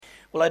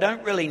Well, I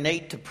don't really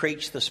need to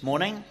preach this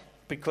morning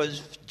because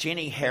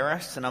Jenny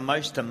Harris, in a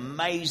most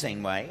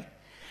amazing way,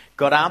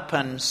 got up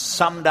and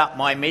summed up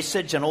my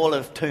message in all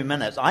of 2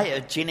 minutes.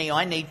 Jenny,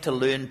 I need to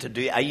learn to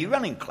do... Are you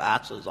running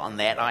classes on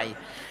that?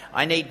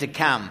 I need to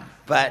come.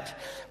 But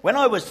when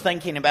I was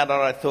thinking about it,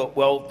 I thought,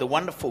 well, the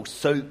wonderful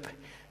soup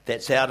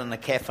that's out in the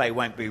cafe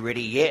won't be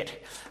ready yet,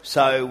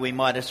 so we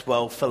might as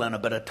well fill in a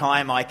bit of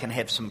time. I can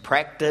have some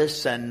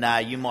practice, and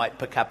you might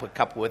pick up a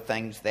couple of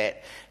things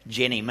that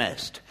Jenny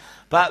missed.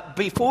 But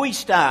before we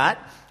start,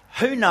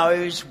 who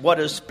knows what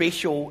is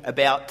special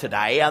about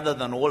today, other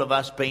than all of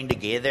us being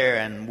together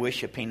and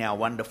worshipping our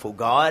wonderful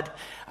God?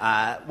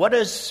 What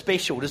is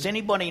special? Does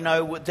anybody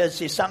know? Is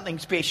there something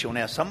special?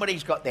 Now,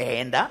 somebody's got their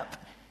hand up.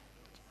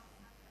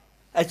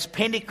 It's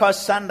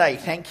Pentecost Sunday.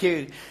 Thank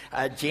you,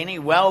 Jenny.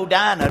 Well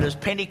done. It is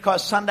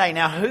Pentecost Sunday.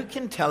 Now, who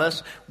can tell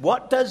us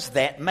what does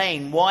that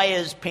mean? Why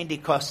is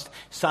Pentecost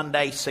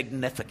Sunday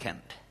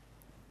significant?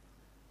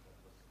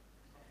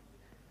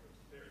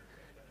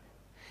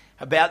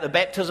 About the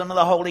baptism of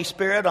the Holy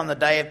Spirit on the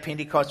day of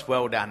Pentecost.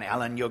 Well done,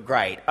 Alan. You're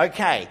great.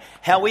 Okay.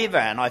 However,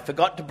 and I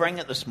forgot to bring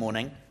it this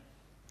morning,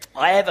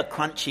 I have a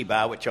Crunchy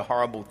Bar, which are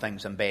horrible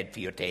things and bad for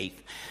your teeth.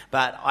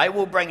 But I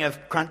will bring a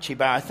Crunchy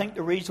Bar. I think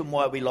the reason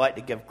why we like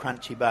to give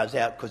Crunchy Bars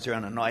out because they're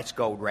in a nice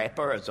gold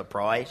wrapper as a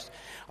prize.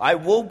 I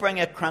will bring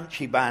a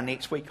Crunchy Bar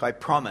next week, I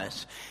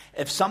promise.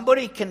 If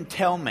somebody can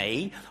tell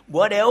me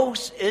what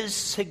else is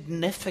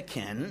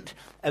significant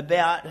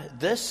about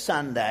this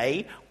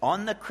Sunday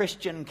on the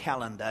Christian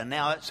calendar.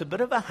 Now, it's a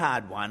bit of a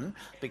hard one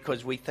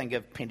because we think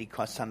of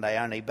Pentecost Sunday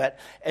only, but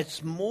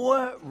it's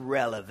more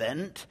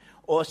relevant,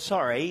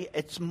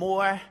 it's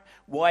more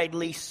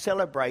widely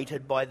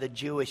celebrated by the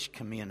Jewish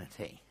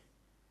community.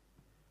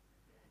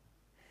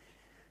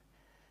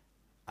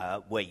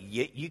 Well,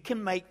 you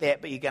can make that,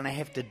 but you're going to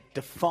have to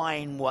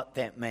define what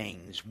that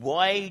means.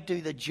 Why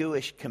do the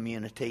Jewish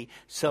community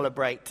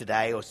celebrate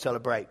today or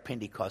celebrate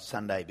Pentecost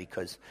Sunday?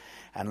 Because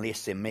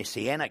unless they're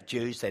Messianic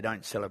Jews, they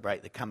don't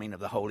celebrate the coming of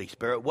the Holy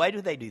Spirit. Why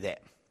do they do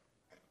that?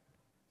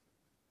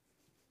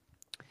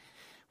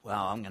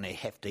 Well, I'm going to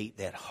have to eat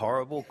that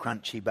horrible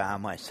Crunchy Bar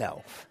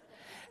myself.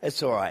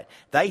 It's all right.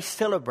 They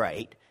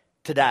celebrate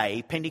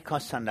today,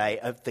 Pentecost Sunday,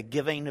 of the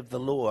giving of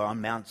the law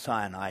on Mount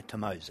Sinai to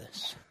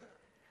Moses.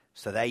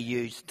 So they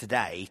use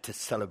today to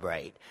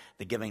celebrate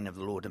the giving of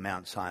the law to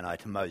Mount Sinai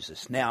to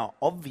Moses. Now,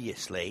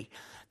 obviously,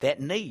 that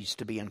needs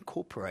to be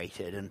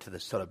incorporated into the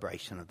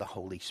celebration of the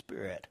Holy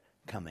Spirit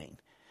coming,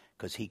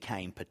 because he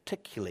came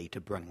particularly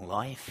to bring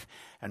life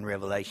and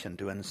revelation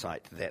to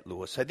insight to that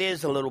law. So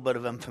there's a little bit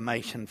of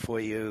information for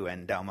you,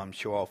 and I'm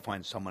sure I'll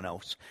find someone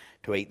else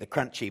to eat the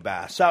Crunchy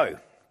Bar. So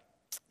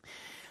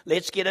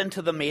let's get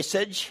into the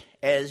message.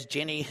 As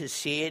Jenny has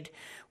said,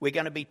 we're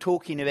going to be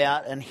talking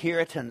about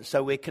inheritance.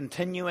 So we're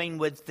continuing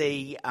with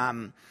the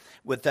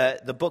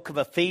book of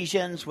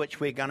Ephesians, which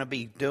we're going to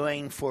be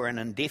doing for an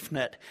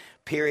indefinite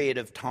period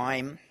of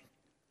time.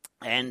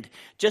 And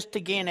just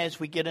again, as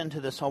we get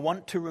into this, I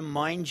want to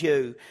remind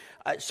you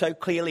so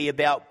clearly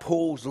about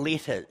Paul's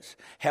letters,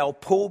 how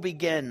Paul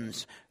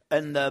begins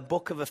in the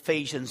book of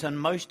Ephesians,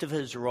 and most of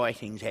his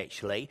writings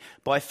actually,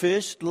 by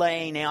first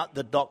laying out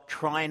the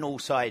doctrinal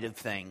side of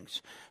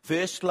things,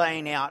 first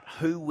laying out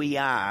who we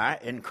are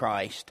in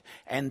Christ,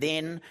 and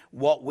then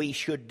what we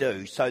should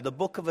do. So the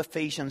book of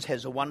Ephesians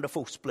has a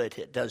wonderful split.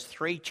 It does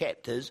 3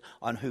 chapters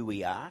on who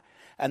we are,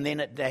 and then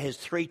it has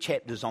 3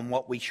 chapters on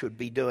what we should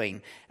be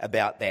doing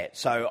about that.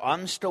 So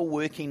I'm still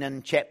working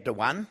in chapter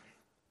 1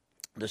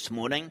 this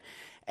morning,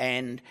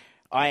 and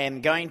I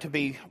am going to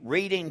be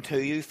reading to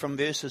you from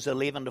verses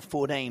 11 to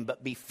 14.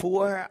 But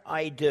before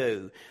I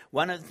do,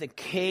 one of the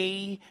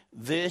key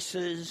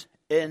verses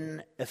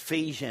in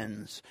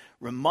Ephesians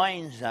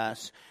reminds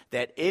us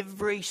that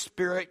every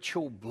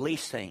spiritual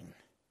blessing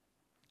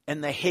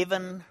in the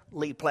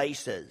heavenly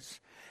places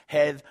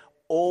have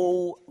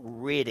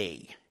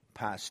already,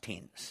 past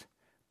tense,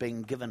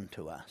 been given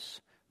to us,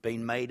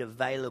 been made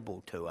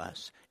available to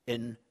us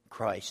in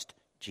Christ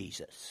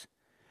Jesus.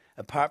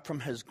 Apart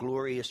from his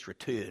glorious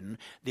return,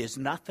 there's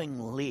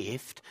nothing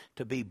left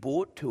to be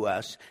brought to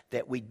us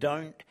that we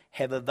don't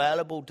have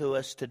available to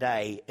us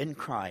today in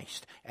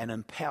Christ and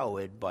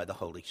empowered by the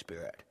Holy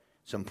Spirit.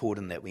 It's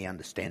important that we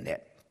understand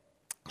that.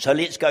 So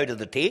let's go to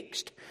the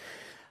text.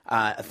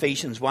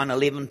 Ephesians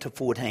 1:11 to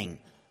 14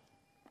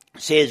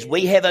 says,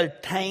 "We have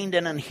obtained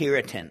an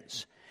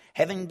inheritance,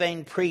 having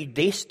been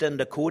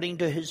predestined according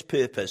to his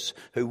purpose,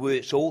 who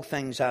works all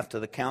things after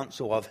the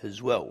counsel of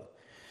his will,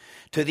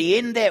 to the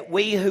end that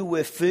we who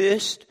were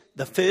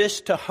the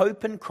first to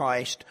hope in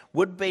Christ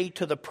would be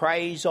to the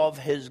praise of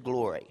his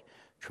glory."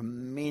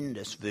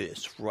 Tremendous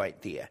verse right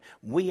there.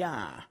 We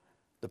are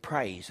the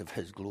praise of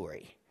his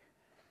glory.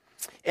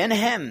 "In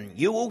him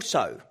you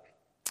also,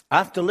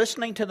 after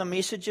listening to the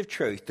message of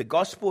truth, the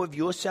gospel of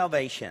your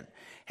salvation,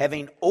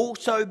 having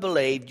also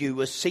believed, you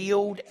were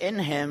sealed in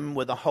him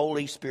with the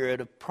Holy Spirit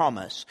of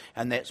promise."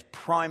 And that's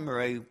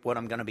primarily what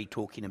I'm going to be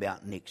talking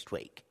about next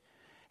week.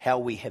 How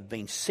we have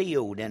been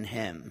sealed in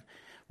him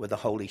with the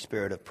Holy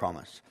Spirit of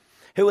promise,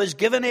 who was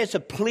given as a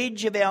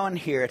pledge of our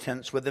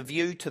inheritance with a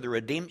view to the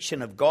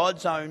redemption of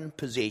God's own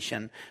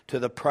possession to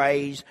the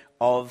praise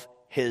of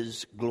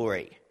his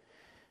glory.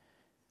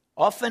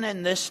 Often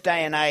in this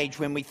day and age,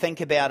 when we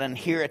think about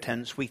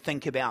inheritance, we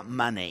think about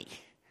money,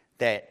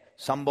 that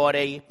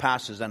somebody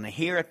passes an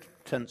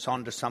inheritance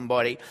on to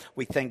somebody.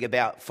 We think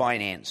about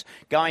finance.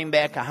 Going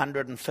back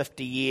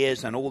 150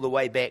 years and all the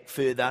way back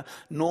further,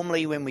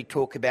 normally when we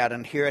talk about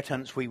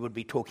inheritance, we would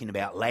be talking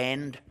about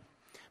land.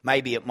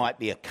 Maybe it might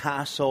be a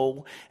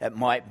castle, it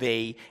might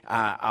be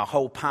a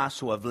whole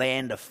parcel of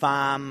land, a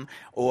farm,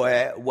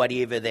 or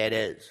whatever that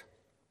is.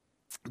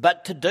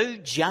 But to do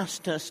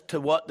justice to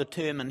what the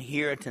term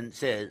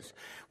inheritance is,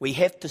 we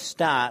have to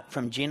start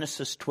from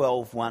Genesis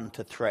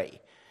 12:1-3.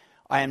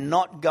 I am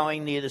not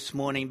going there this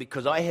morning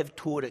because I have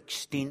taught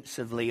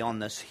extensively on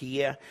this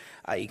here.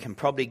 You can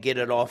probably get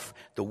it off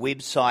the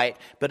website.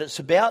 But it's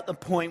about the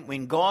point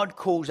when God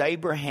calls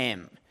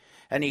Abraham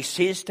and he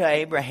says to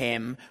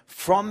Abraham,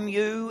 "From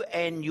you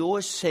and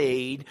your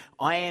seed,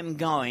 I am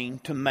going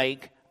to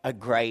make a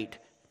great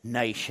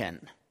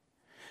nation."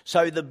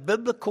 So the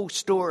biblical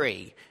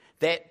story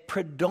that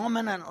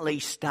predominantly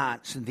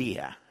starts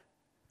there.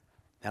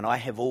 And I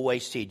have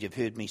always said, you've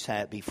heard me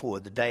say it before,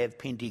 the day of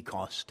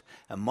Pentecost,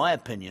 in my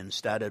opinion,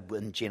 started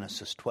in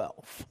Genesis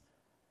 12.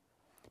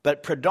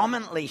 But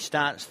predominantly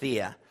starts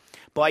there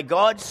by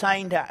God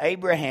saying to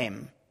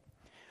Abraham,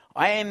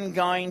 I am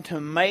going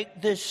to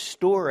make this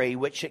story,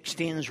 which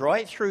extends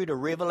right through to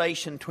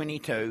Revelation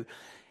 22,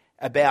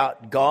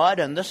 about God.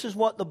 And this is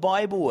what the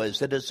Bible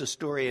is. It is a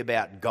story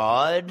about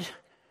God,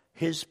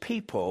 his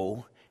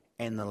people,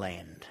 and the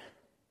land.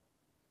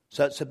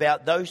 So it's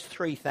about those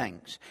three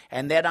things.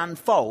 And that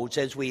unfolds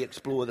as we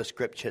explore the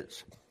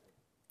scriptures.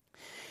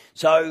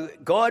 So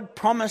God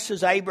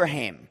promises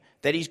Abraham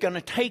that he's going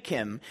to take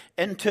him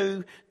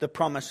into the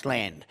promised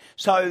land.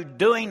 So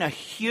doing a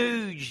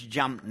huge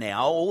jump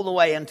now all the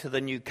way into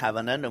the new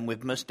covenant, and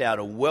we've missed out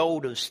a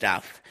world of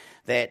stuff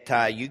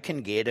that you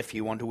can get if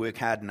you want to work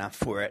hard enough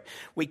for it.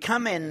 We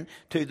come in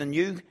to the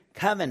new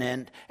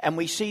covenant and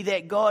we see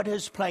that God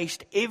has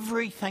placed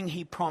everything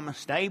he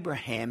promised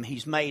Abraham,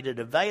 he's made it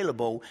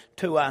available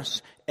to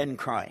us in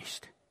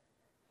Christ.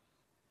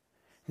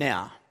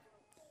 Now,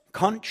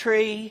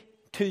 contrary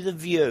to the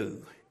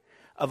view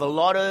of a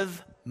lot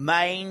of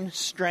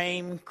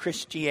mainstream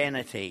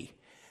Christianity,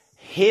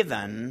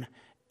 heaven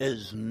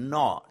is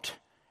not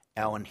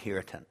our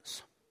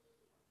inheritance.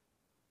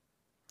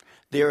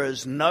 There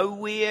is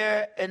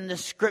nowhere in the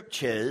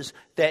scriptures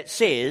that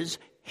says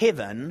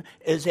heaven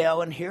is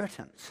our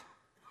inheritance.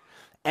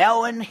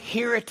 Our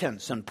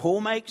inheritance, and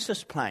Paul makes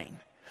this plain,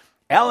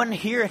 our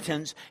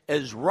inheritance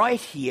is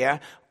right here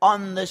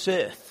on this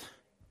earth.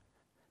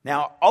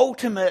 Now,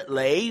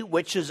 ultimately,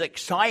 which is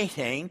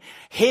exciting,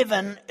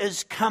 heaven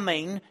is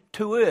coming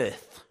to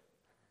earth.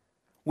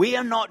 We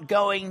are not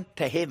going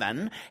to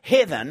heaven.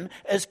 Heaven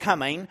is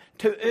coming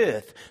to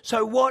earth.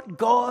 So what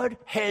God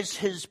has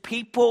his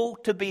people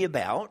to be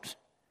about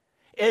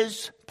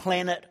is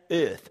planet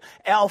Earth.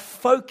 Our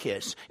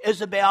focus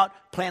is about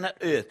planet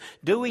Earth.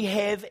 Do we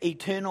have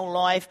eternal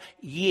life?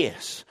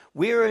 Yes.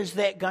 Where is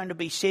that going to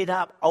be set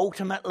up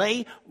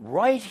ultimately?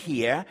 Right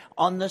here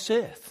on this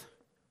earth.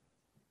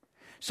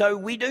 So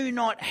we do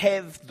not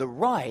have the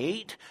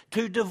right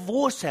to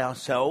divorce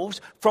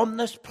ourselves from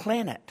this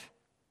planet.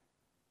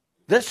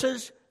 This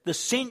is the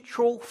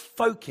central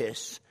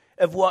focus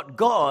of what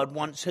God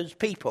wants his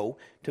people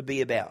to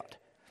be about.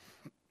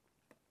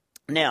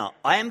 Now,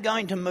 I am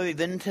going to move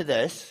into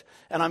this,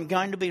 and I'm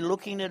going to be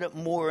looking at it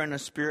more in a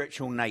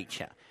spiritual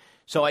nature.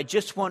 So I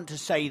just want to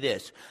say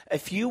this.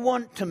 If you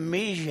want to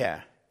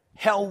measure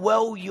how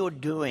well you're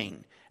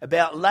doing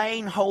about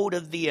laying hold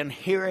of the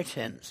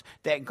inheritance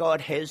that God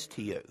has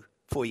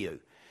for you,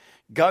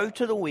 go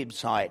to the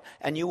website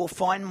and you will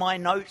find my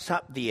notes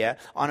up there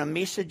on a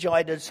message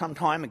I did some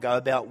time ago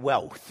about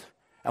wealth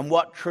and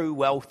what true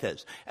wealth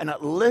is. And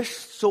it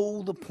lists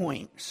all the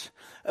points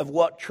of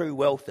what true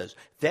wealth is.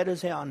 That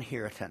is our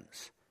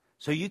inheritance.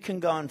 So you can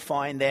go and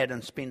find that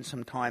and spend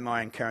some time.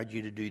 I encourage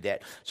you to do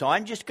that. So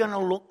I'm just going to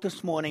look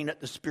this morning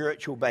at the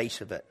spiritual base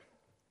of it.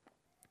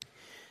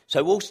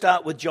 So we'll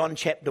start with John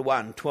chapter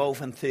 1,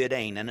 12 and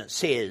 13. And it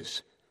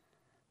says,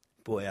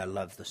 boy, I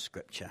love this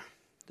scripture,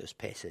 this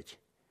passage.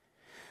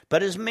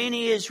 But as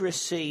many as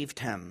received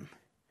him,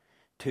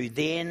 to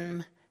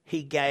them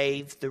he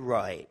gave the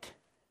right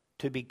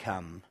to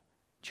become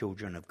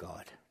children of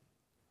God.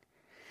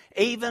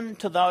 Even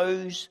to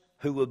those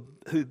who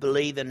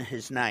believe in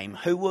his name,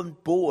 who were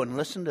born,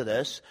 listen to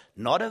this,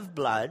 not of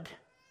blood,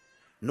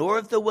 nor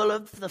of the will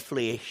of the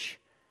flesh,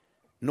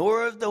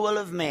 nor of the will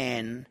of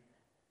man,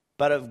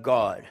 but of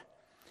God.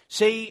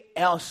 See,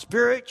 our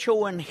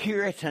spiritual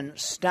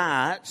inheritance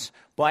starts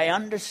by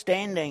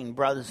understanding,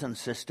 brothers and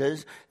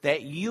sisters,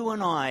 that you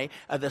and I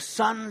are the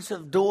sons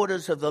and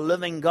daughters of the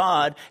living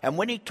God. And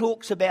when he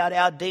talks about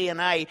our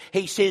DNA,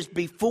 he says,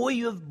 before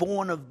you're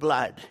born of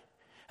blood.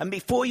 and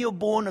before you're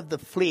born of the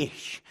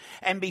flesh,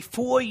 and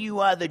before you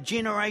are the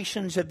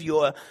generations of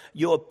your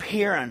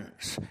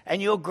parents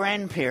and your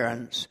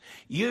grandparents,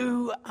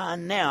 you are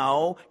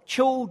now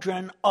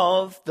children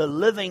of the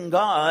living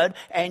God,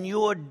 and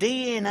your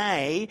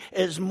DNA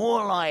is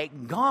more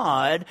like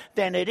God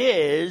than it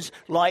is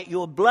like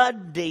your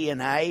blood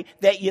DNA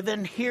that you've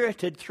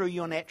inherited through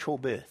your natural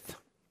birth.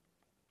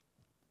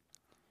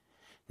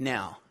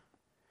 Now,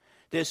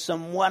 there's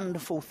some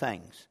wonderful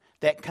things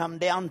that come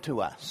down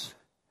to us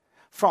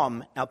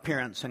from our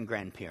parents and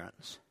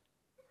grandparents.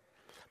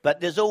 But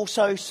there's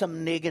also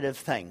some negative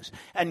things.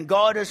 And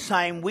God is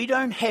saying we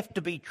don't have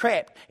to be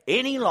trapped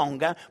any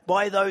longer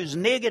by those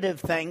negative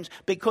things,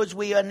 because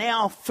we are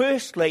now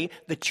firstly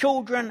the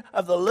children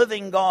of the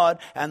living God,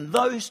 and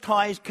those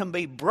ties can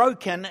be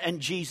broken in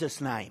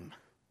Jesus' name.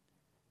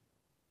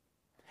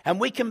 And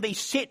we can be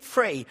set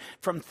free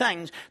from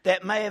things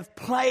that may have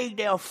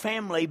plagued our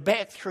family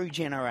back through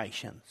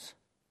generations.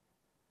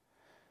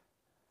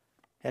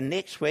 And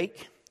next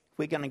week,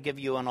 we're going to give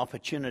you an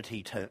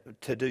opportunity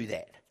to do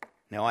that.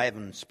 Now, I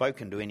haven't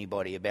spoken to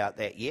anybody about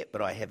that yet,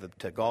 but I have it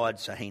to God,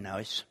 so He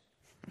knows.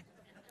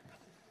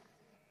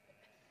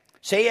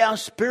 See, our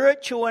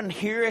spiritual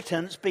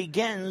inheritance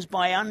begins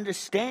by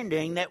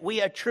understanding that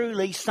we are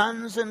truly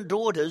sons and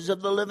daughters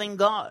of the living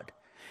God.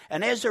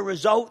 And as a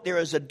result, there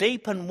is a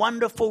deep and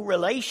wonderful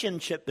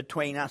relationship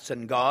between us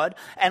and God.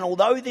 And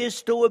although there's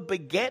still a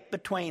big gap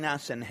between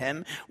us and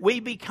Him, we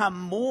become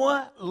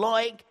more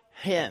like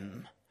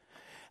Him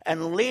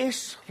and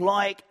less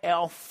like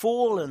our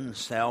fallen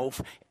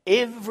self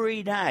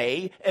every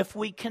day if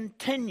we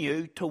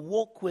continue to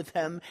walk with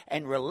Him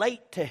and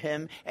relate to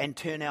Him and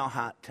turn our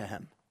heart to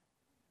Him.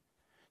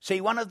 See,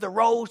 one of the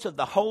roles of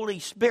the Holy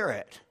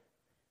Spirit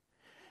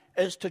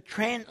is to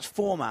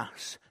transform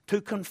us,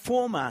 to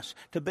conform us,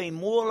 to be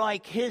more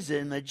like His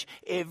image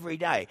every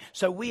day.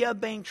 So we are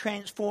being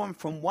transformed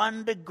from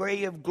one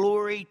degree of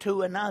glory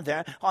to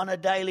another on a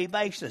daily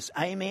basis.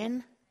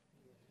 Amen?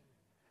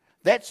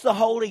 That's the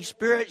Holy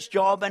Spirit's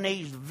job, and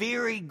He's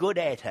very good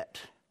at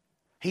it.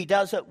 He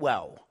does it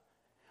well.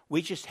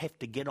 We just have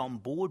to get on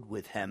board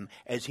with Him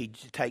as He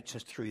takes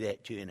us through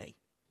that journey.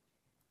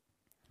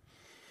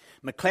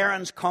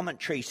 McLaren's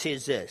commentary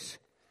says this: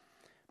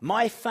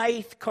 my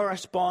faith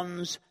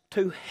corresponds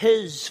to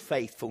His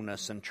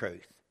faithfulness and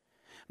truth.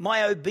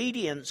 My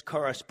obedience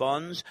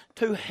corresponds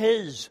to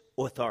His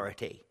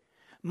authority.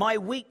 My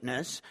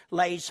weakness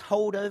lays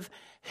hold of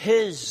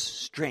His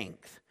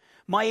strength.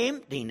 My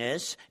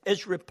emptiness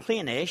is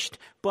replenished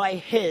by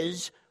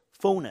His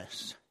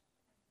fullness.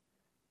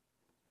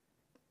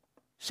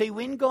 See,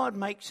 when God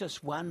makes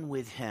us one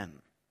with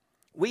Him,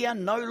 we are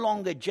no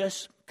longer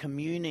just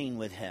communing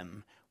with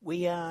Him.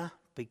 We are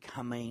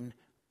becoming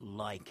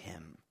like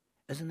Him.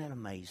 Isn't that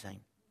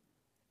amazing?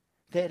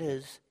 That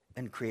is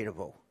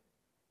incredible.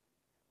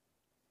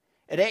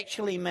 It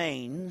actually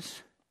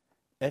means,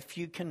 if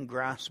you can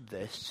grasp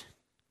this,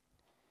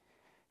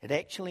 it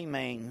actually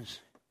means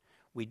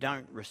we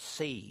don't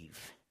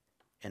receive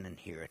an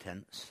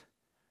inheritance.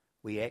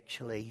 We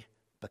actually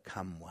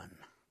become one.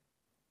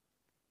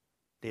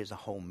 There's a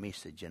whole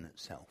message in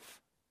itself.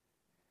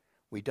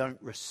 We don't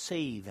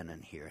receive an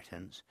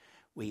inheritance.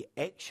 We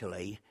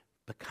actually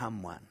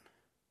become one.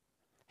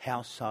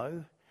 How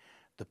so?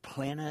 The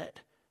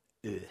planet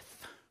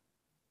Earth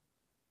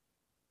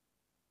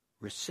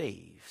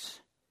receives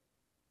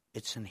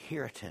its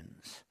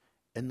inheritance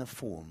in the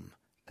form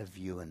of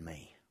you and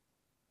me.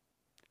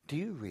 Do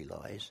you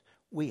realize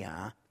we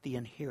are the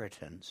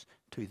inheritance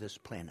to this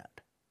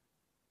planet?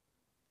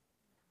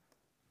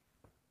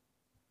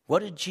 What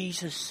did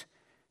Jesus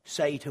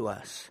say to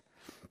us?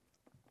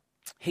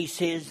 He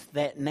says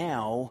that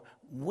now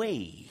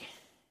we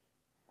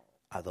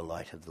are the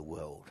light of the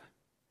world.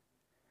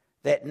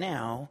 That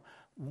now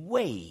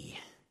we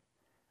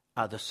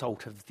are the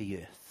salt of the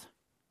earth.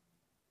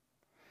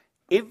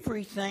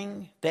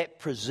 Everything that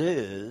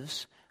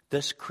preserves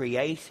this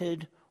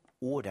created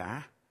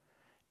order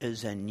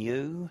is in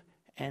you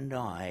and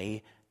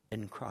I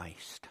in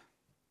Christ.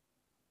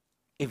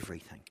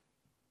 Everything.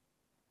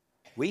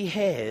 We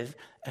have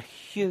a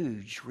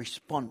huge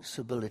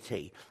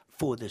responsibility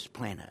for this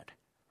planet.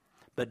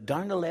 But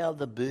don't allow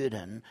the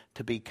burden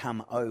to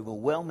become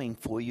overwhelming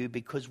for you,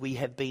 because we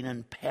have been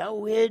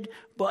empowered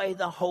by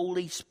the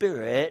Holy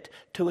Spirit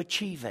to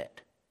achieve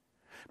it.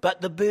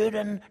 But the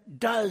burden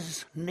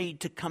does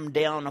need to come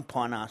down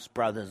upon us,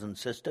 brothers and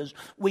sisters.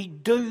 We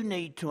do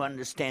need to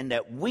understand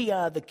that we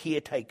are the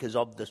caretakers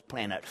of this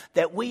planet,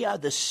 that we are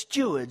the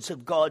stewards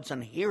of God's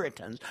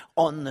inheritance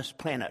on this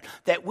planet,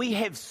 that we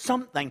have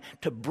something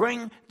to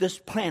bring this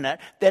planet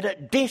that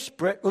it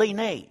desperately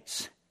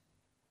needs.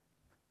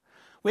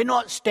 We're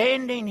not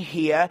standing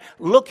here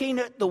looking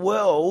at the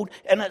world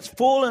in its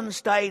fallen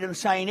state and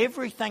saying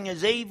everything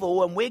is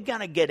evil and we're going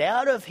to get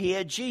out of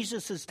here.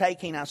 Jesus is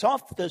taking us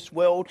off this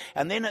world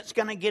and then it's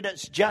going to get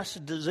its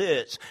just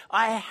desserts.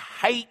 I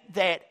hate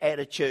that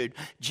attitude.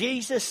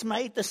 Jesus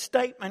made the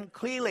statement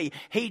clearly.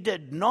 He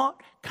did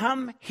not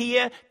come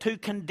here to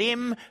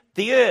condemn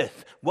the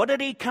earth. What did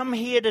He come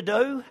here to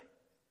do?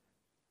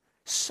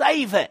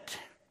 Save it.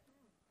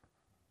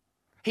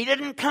 He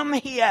didn't come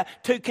here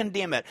to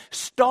condemn it.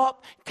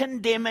 Stop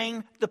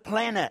condemning the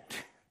planet.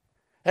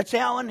 It's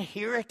our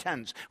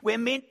inheritance. We're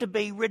meant to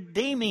be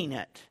redeeming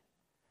it.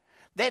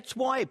 That's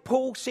why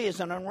Paul says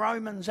in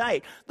Romans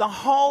 8, the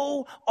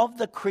whole of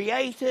the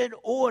created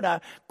order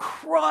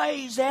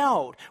cries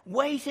out,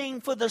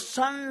 waiting for the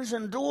sons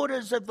and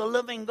daughters of the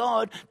living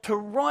God to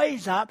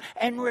rise up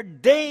and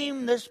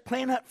redeem this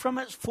planet from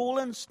its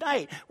fallen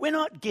state. We're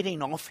not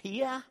getting off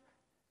here.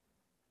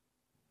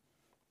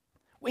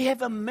 We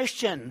have a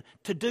mission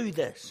to do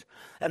this.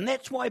 And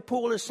that's why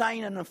Paul is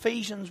saying in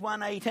Ephesians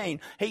 1:18,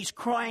 he's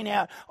crying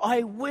out,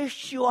 I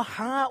wish your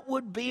heart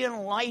would be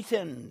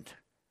enlightened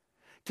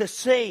to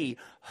see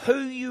who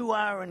you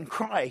are in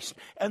Christ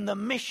and the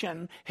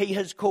mission he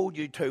has called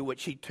you to,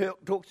 which he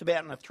talks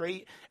about in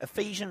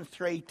Ephesians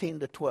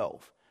 3:10-12.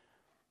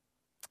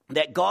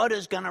 That God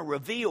is going to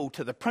reveal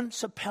to the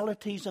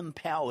principalities and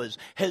powers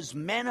his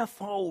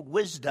manifold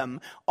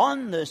wisdom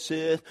on this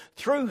earth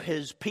through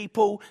his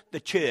people, the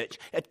church.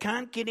 It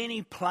can't get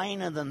any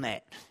plainer than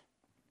that.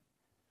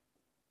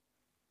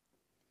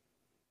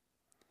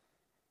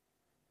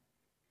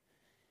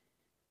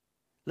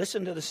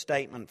 Listen to the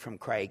statement from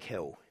Craig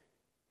Hill.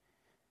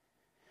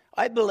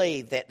 I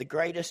believe that the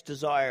greatest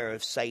desire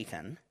of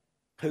Satan,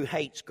 who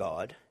hates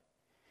God,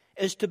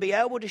 is to be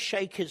able to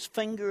shake his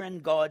finger in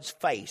God's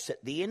face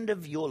at the end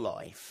of your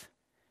life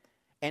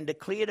and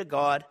declare to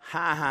God,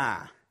 ha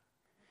ha,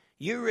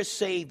 you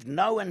received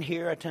no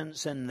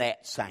inheritance in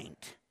that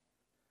saint.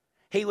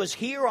 He was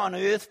here on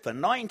earth for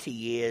 90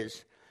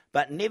 years,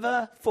 but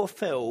never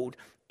fulfilled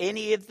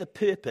any of the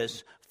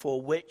purpose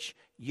for which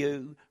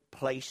you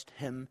placed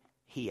him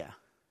here.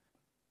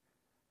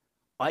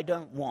 I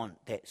don't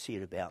want that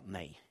said about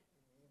me.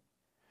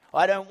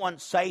 I don't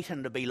want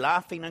Satan to be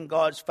laughing in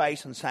God's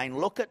face and saying,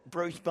 look at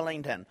Bruce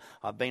Billington.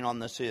 I've been on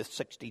this earth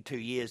 62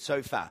 years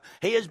so far.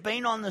 He has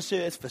been on this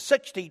earth for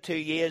 62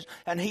 years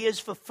and he has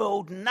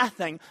fulfilled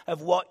nothing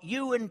of what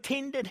you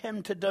intended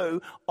him to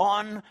do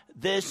on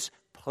this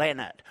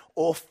planet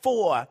or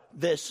for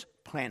this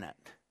planet.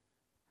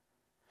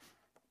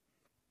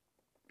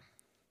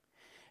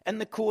 In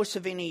the course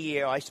of any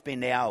year, I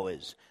spend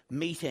hours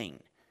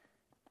meeting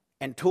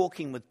and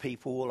talking with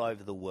people all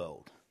over the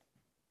world.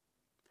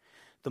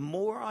 The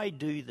more I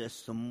do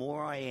this, the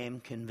more I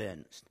am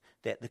convinced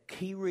that the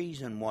key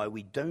reason why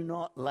we do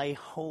not lay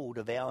hold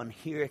of our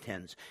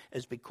inheritance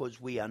is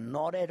because we are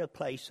not at a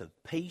place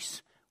of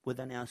peace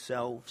within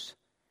ourselves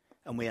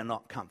and we are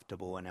not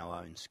comfortable in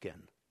our own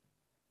skin.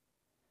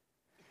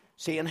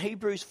 See, in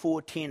Hebrews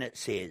 4:10 it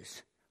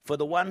says, for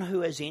the one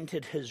who has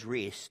entered his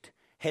rest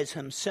has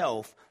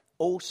himself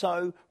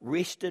also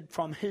rested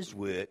from his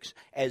works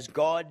as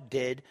God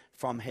did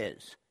from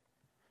his.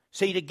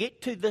 See, to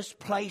get to this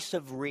place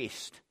of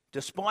rest,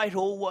 despite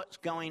all what's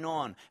going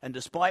on and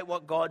despite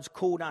what God's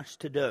called us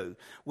to do,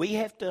 we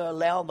have to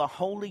allow the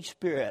Holy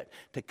Spirit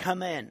to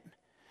come in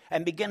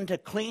and begin to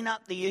clean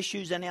up the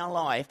issues in our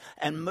life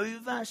and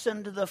move us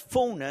into the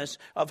fullness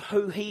of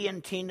who he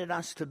intended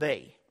us to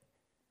be.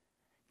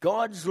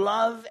 God's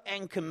love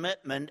and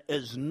commitment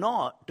is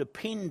not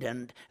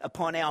dependent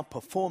upon our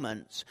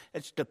performance.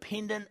 It's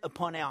dependent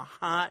upon our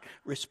heart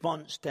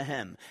response to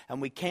him.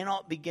 And we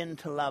cannot begin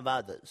to love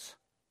others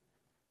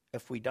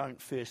if we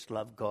don't first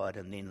love God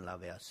and then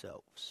love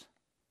ourselves.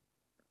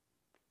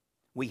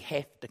 We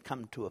have to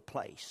come to a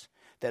place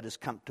that is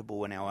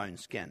comfortable in our own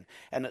skin.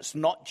 And it's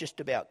not just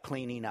about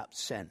cleaning up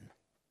sin.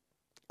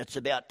 It's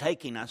about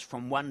taking us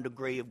from one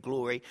degree of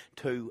glory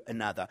to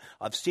another.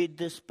 I've said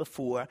this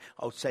before,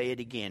 I'll say it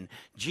again.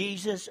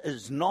 Jesus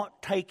is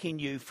not taking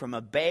you from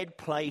a bad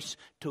place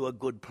to a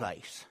good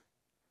place.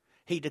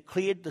 He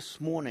declared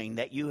this morning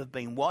that you have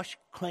been washed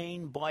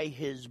clean by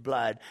his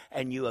blood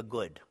and you are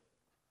good.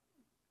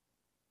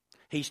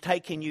 He's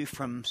taken you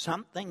from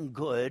something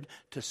good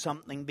to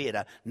something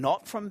better.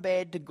 Not from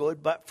bad to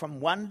good, but from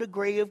one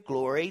degree of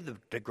glory, the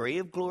degree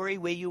of glory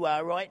where you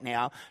are right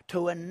now,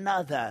 to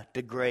another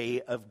degree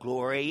of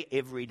glory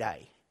every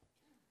day.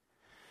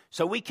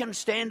 So we can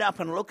stand up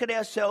and look at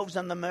ourselves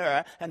in the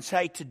mirror and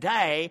say,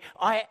 today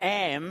I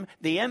am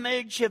the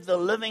image of the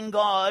living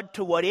God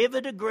to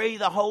whatever degree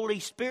the Holy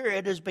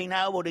Spirit has been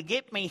able to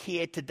get me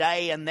here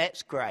today, and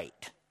that's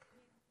great.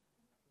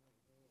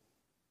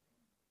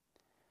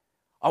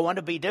 I want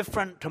to be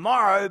different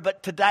tomorrow,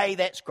 but today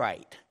that's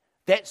great.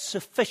 That's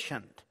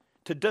sufficient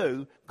to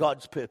do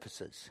God's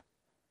purposes.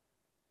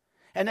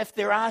 And if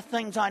there are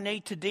things I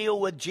need to deal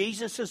with,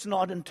 Jesus is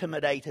not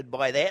intimidated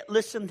by that.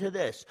 Listen to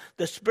this.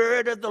 The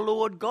Spirit of the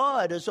Lord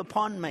God is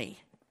upon me,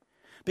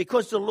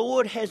 because the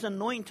Lord has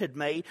anointed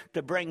me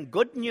to bring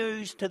good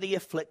news to the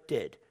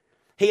afflicted.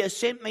 He has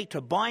sent me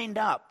to bind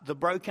up the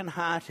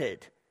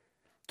brokenhearted,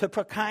 to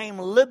proclaim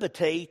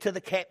liberty to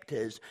the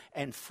captives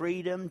and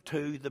freedom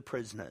to the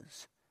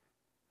prisoners.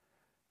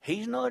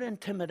 He's not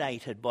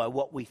intimidated by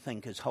what we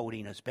think is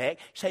holding us back.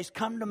 He says,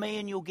 come to me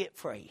and you'll get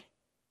free.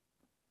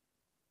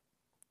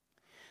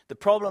 The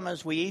problem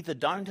is we either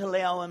don't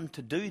allow him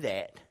to do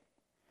that,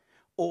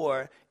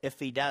 or if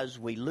he does,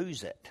 we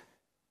lose it.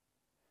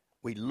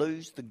 We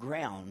lose the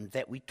ground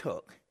that we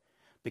took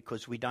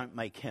because we don't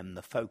make him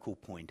the focal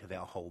point of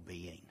our whole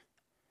being.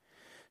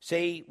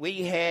 See,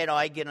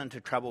 I get into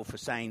trouble for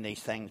saying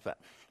these things, but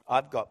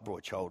I've got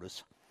broad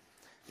shoulders.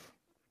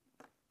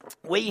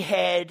 We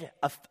had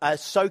a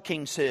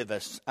soaking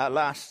service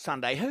last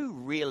Sunday. Who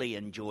really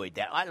enjoyed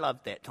that? I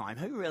loved that time.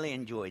 Who really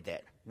enjoyed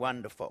that?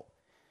 Wonderful.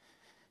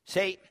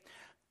 See,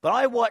 but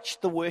I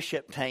watched the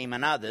worship team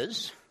and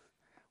others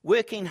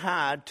working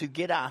hard to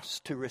get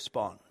us to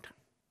respond.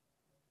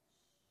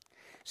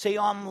 See,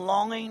 I'm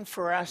longing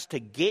for us to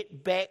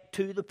get back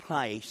to the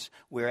place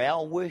where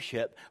our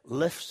worship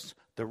lifts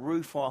the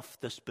roof off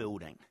this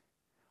building,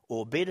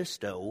 or better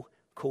still,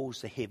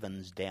 calls the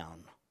heavens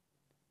down.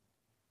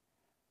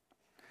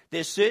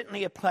 There's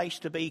certainly a place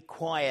to be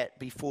quiet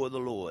before the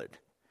Lord,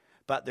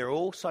 but there are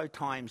also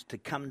times to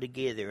come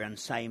together and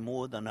say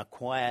more than a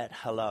quiet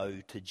hello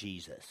to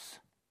Jesus.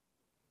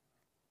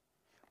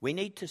 We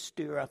need to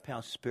stir up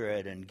our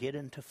spirit and get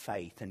into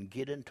faith and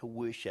get into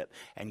worship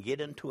and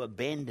get into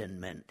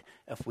abandonment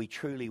if we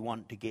truly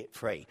want to get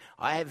free.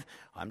 I'm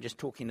just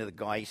talking to the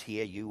guys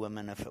here, you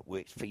women, if it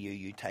works for you,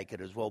 you take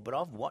it as well. But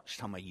I've watched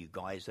some of you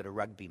guys at a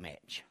rugby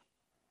match.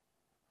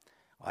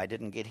 I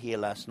didn't get here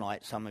last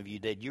night, some of you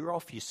did. You're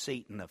off your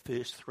seat in the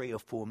first 3 or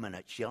 4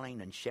 minutes,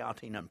 yelling and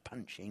shouting and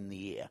punching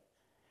the air.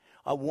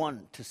 I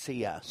want to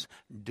see us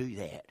do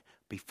that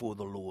before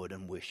the Lord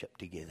and worship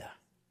together.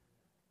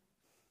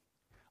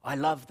 I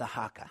love the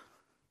haka.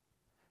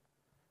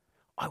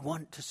 I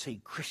want to see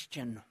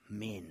Christian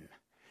men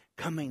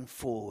coming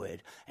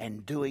forward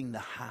and doing the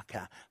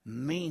haka,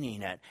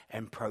 meaning it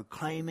and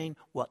proclaiming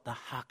what the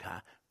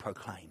haka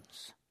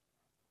proclaims.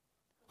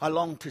 I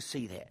long to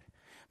see that.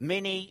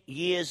 Many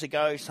years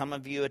ago, some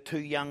of you are too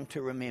young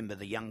to remember,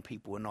 the young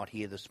people are not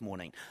here this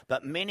morning,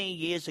 but many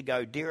years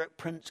ago, Derek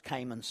Prince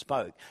came and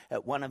spoke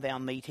at one of our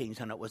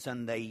meetings, and it was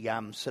in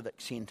the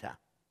Civic Centre.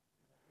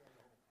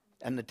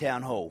 In the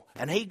town hall.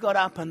 And he got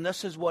up and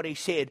this is what he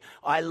said.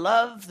 I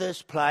love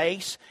this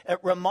place. It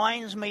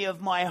reminds me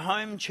of my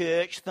home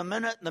church. The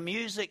minute the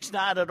music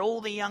started,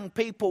 all the young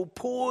people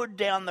poured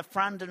down the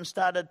front and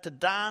started to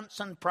dance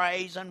and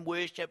praise and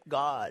worship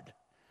God.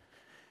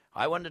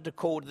 I wanted to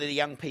call to the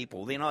young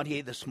people. They're not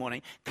here this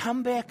morning.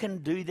 Come back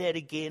and do that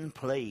again,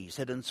 please.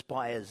 It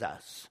inspires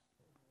us.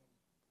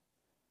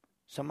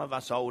 Some of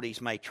us oldies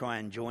may try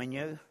and join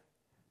you.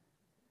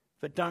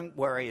 But don't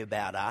worry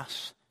about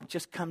us.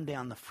 Just come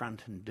down the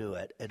front and do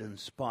it. It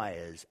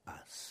inspires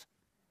us.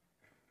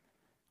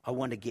 I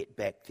want to get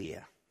back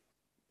there.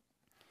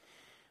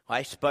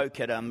 I spoke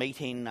at a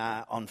meeting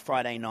on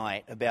Friday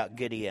night about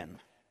Gideon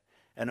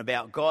and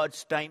about God's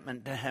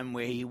statement to him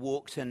where he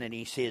walks in and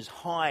he says,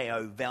 "Hi,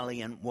 O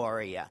valiant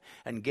warrior."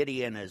 And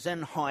Gideon is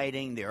in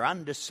hiding, they're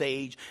under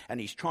siege, and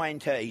he's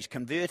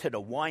converted a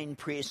wine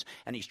press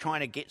and he's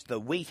trying to get the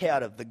wheat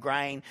out of the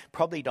grain,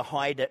 probably to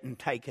hide it and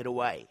take it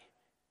away.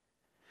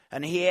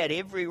 And he had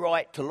every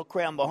right to look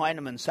around behind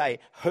him and say,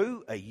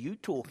 "Who are you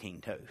talking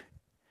to?"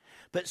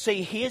 But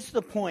see, here's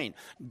the point.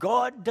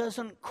 God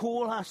doesn't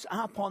call us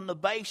up on the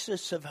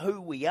basis of who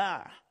we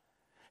are.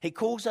 He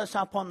calls us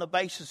up on the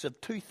basis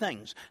of two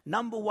things.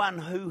 Number one,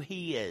 who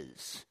he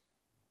is.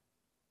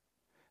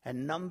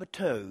 And number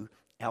two,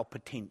 our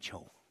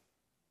potential.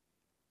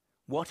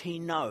 What he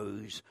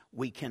knows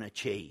we can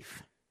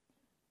achieve.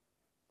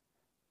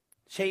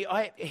 See,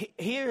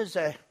 here is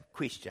a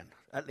question.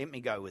 Let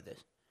me go with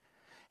this.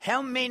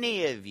 How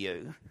many of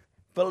you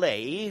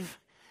believe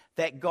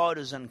that God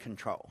is in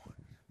control?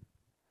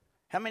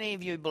 How many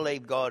of you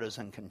believe God is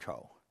in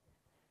control?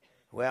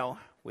 Well,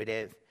 we'd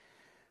have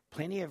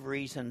plenty of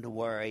reason to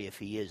worry if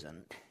he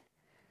isn't.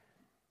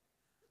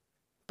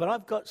 But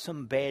I've got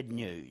some bad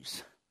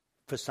news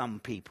for some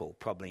people,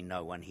 probably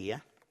no one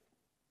here.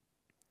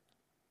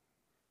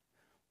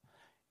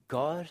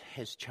 God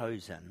has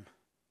chosen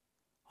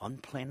on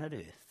planet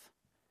Earth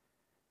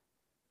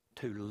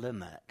to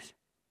limit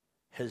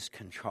his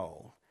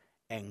control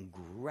and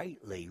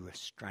greatly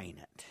restrain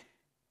it.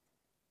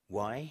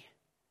 Why?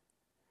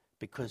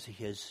 Because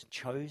he has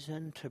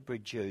chosen to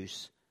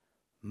produce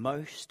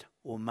most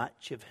or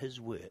much of his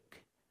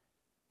work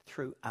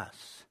through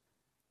us,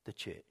 the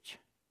church.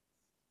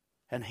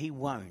 And he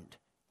won't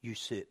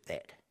usurp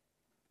that.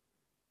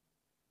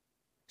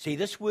 See,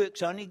 this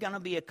work's only going to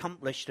be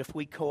accomplished if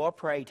we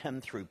cooperate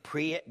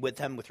with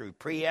him through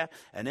prayer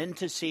and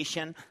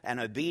intercession and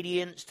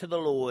obedience to the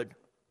Lord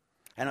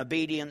and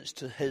obedience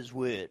to his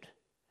word.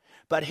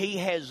 But he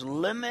has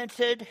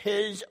limited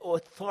his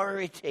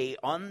authority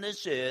on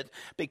this earth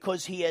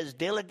because he has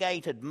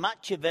delegated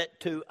much of it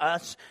to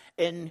us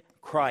in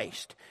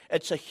Christ.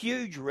 It's a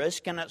huge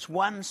risk, and it's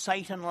one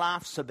Satan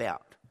laughs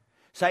about.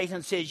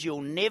 Satan says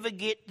you'll never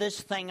get this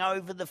thing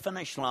over the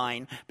finish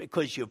line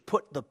because you've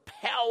put the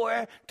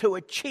power to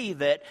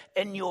achieve it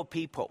in your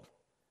people.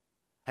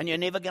 And you're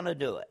never going to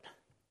do it.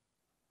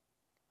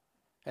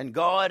 And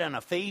God in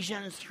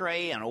Ephesians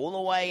 3 and all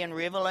the way in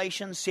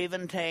Revelation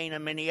 17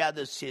 and many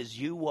others says,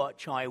 you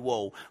watch, I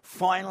will.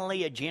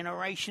 Finally, a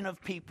generation of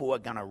people are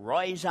going to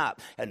rise up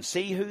and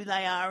see who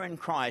they are in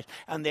Christ,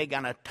 and they're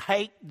going to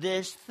take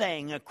this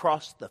thing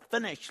across the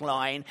finish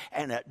line,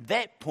 and at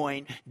that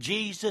point,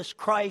 Jesus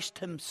Christ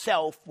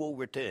himself will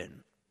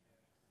return.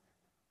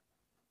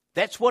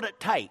 That's what it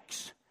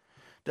takes.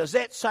 Does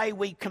that say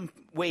we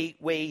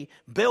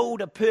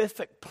build a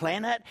perfect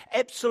planet?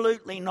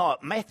 Absolutely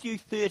not. Matthew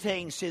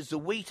 13 says the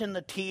wheat and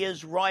the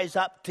tares rise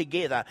up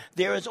together.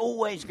 There is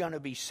always going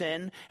to be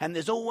sin, and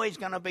there's always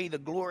going to be the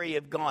glory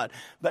of God.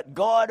 But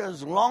God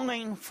is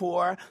longing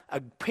for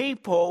a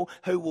people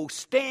who will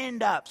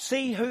stand up,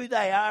 see who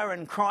they are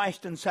in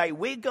Christ, and say,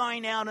 we're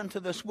going out into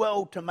this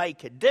world to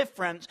make a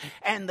difference,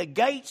 and the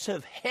gates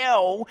of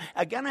hell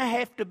are going to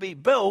have to be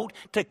built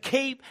to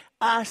keep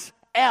us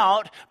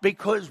out,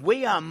 because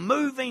we are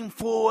moving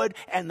forward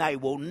and they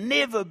will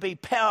never be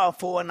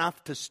powerful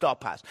enough to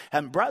stop us.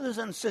 And brothers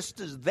and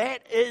sisters,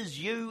 that is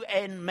you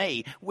and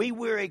me. We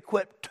were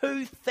equipped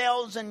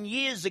 2,000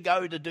 years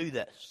ago to do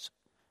this.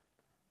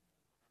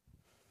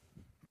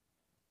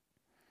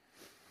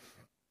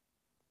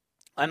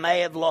 I may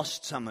have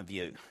lost some of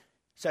you.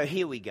 So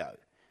here we go.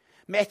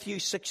 Matthew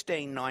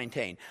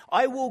 16:19.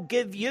 I will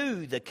give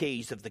you the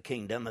keys of the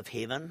kingdom of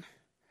heaven.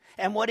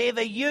 And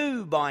whatever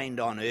you bind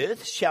on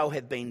earth shall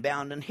have been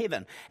bound in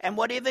heaven. And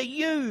whatever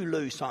you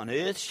loose on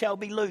earth shall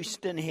be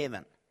loosed in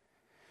heaven.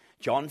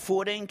 John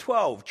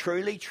 14:12.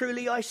 Truly,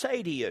 truly, I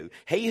say to you,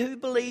 he who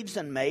believes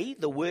in me,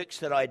 the works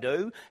that I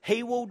do,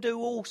 he will do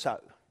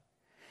also.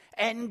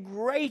 And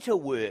greater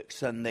works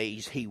than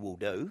these he will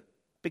do,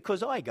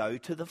 because I go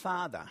to the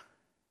Father.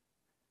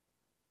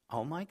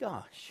 Oh my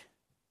gosh.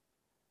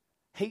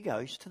 He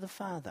goes to the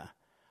Father.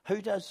 Who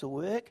does the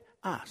work?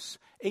 Us.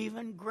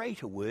 Even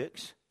greater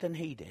works than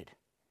he did.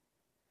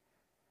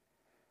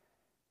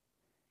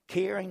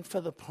 Caring for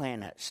the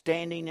planet,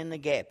 standing in the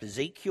gap.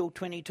 Ezekiel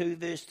 22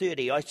 verse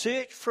 30. I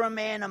searched for a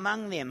man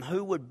among them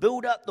who would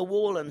build up the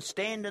wall and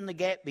stand in the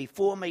gap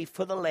before me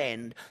for the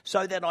land,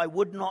 so that I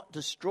would not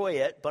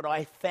destroy it, but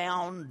I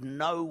found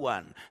no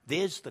one.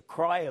 There's the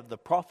cry of the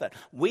prophet.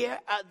 Where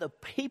are the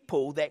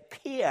people that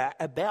care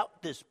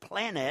about this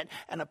planet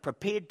and are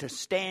prepared to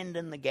stand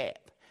in the gap?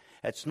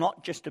 It's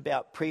not just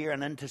about prayer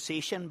and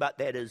intercession, but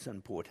that is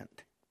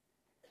important.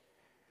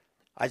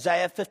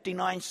 Isaiah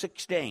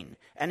 59:16.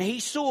 And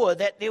he saw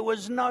that there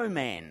was no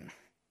man,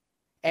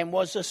 and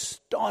was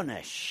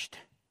astonished.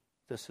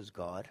 This is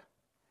God.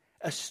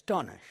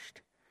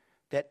 Astonished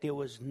that there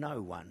was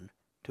no one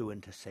to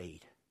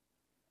intercede.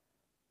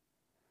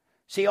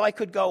 See, I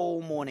could go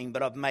all morning,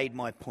 but I've made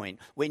my point.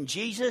 When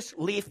Jesus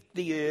left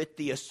the earth,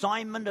 the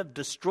assignment of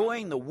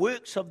destroying the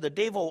works of the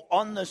devil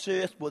on this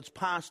earth was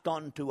passed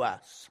on to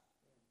us.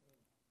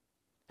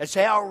 It's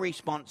our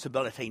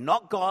responsibility,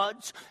 not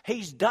God's.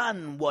 He's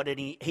done what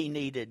he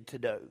needed to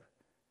do.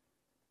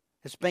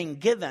 It's been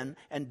given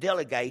and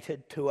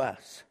delegated to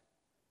us.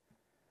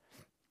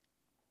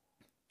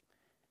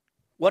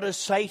 What is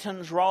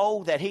Satan's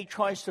role that he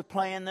tries to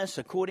play in this?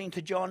 According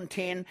to John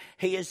 10,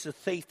 he is the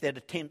thief that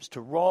attempts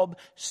to rob,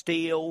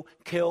 steal,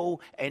 kill,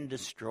 and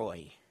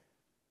destroy.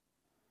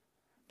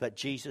 But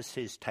Jesus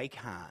says, take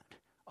heart,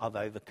 I've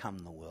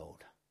overcome the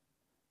world.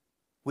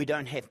 We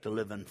don't have to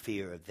live in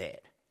fear of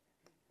that.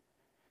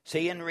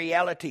 See, in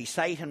reality,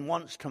 Satan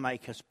wants to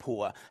make us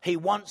poor. He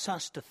wants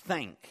us to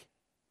think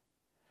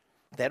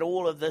that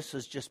all of this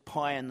is just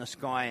pie in the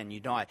sky and you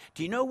die.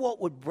 Do you know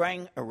what would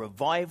bring a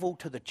revival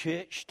to the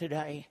church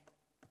today?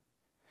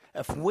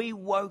 If we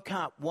woke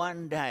up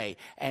one day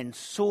and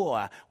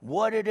saw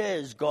what it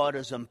is God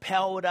has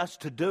empowered us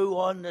to do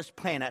on this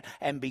planet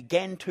and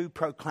began to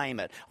proclaim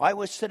it. I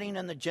was sitting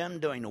in the gym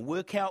doing a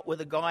workout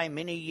with a guy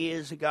many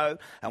years ago,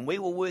 and we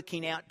were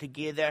working out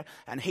together,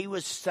 and he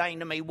was saying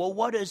to me, well,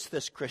 what is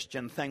this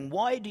Christian thing?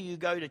 Why do you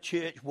go to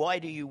church? Why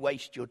do you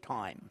waste your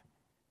time?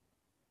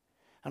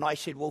 And I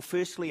said, well,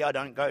 firstly, I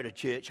don't go to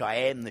church. I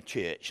am the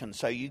church, and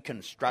so you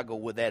can struggle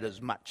with that as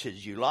much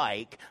as you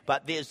like,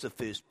 but there's the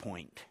first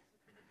point.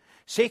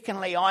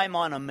 Secondly, I'm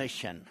on a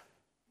mission.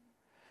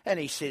 And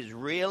he says,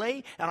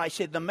 really? And I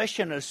said, the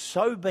mission is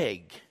so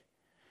big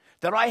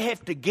that I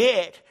have to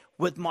get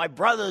with my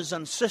brothers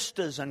and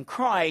sisters in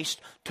Christ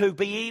to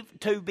be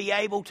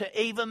able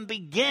to even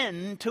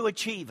begin to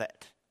achieve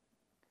it.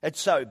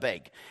 It's so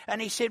big.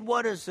 And he said,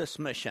 what is this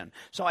mission?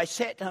 So I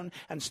sat down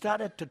and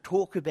started to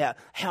talk about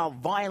how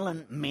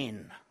violent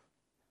men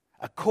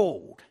are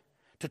called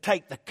to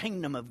take the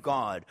kingdom of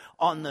God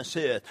on this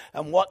earth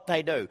and what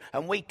they do.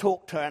 And we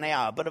talked for an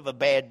hour, a bit of a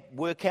bad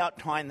workout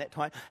time that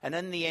time. And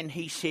in the end,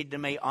 he said to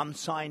me, I'm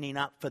signing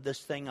up for this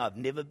thing. I've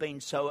never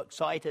been so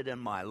excited in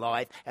my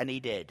life. And he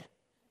did.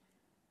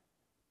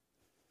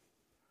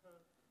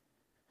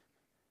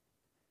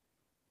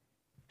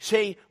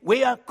 See,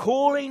 we are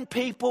calling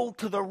people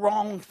to the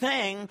wrong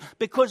thing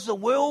because the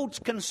world's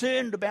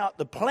concerned about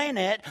the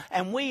planet,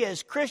 and we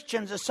as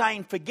Christians are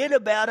saying, forget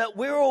about it,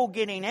 we're all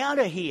getting out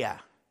of here.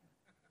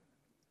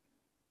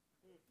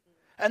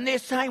 And they're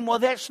saying, well,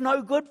 that's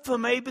no good for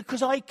me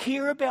because I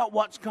care about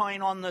what's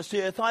going on this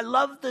earth. I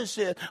love this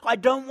earth. I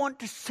don't want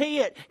to see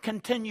it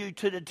continue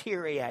to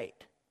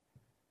deteriorate.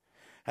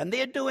 And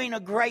they're doing a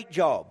great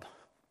job.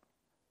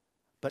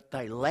 But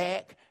they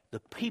lack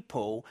the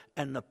people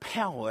and the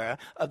power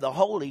of the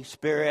Holy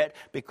Spirit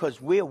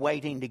because we're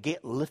waiting to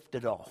get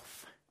lifted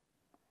off.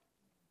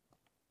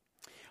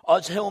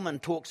 Os Hillman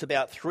talks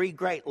about 3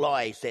 great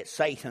lies that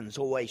Satan's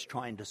always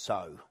trying to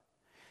sow.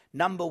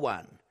 Number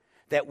 1,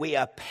 that we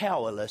are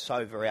powerless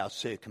over our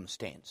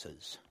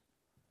circumstances.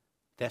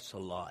 That's a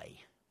lie.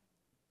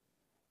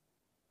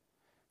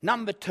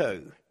 Number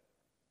 2,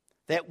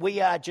 that we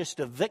are just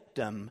a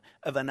victim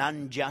of an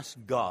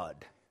unjust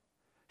God.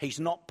 He's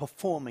not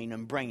performing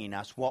and bringing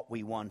us what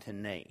we want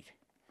and need.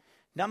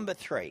 Number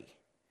 3,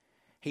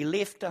 he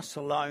left us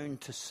alone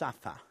to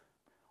suffer,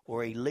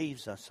 or he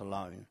leaves us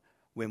alone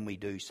when we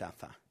do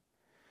suffer.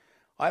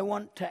 I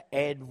want to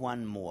add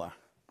one more.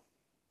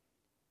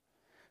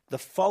 The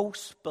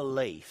false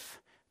belief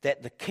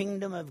that the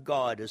kingdom of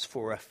God is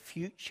for a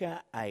future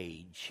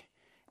age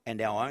and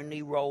our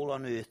only role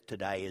on earth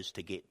today is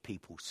to get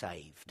people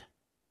saved.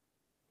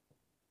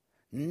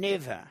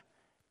 Never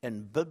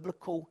in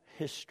biblical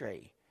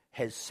history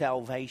has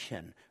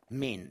salvation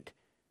meant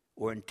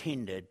or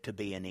intended to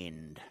be an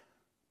end.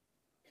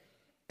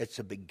 It's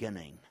a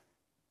beginning.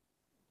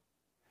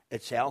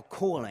 It's our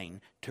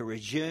calling to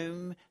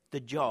resume the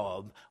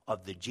job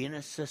of the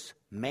Genesis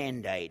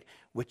mandate,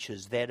 which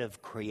is that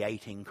of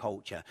creating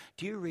culture.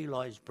 Do you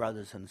realise,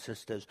 brothers and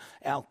sisters,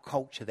 our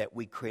culture that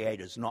we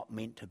create is not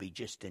meant to be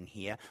just in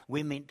here.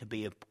 We're meant to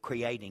be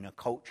creating a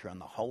culture on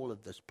the whole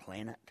of this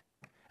planet,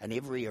 in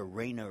every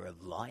arena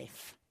of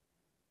life.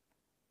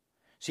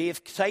 See,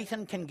 if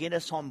Satan can get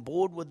us on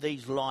board with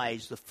these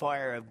lies, the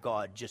fire of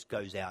God just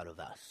goes out of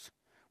us.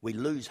 We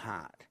lose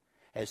heart,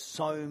 as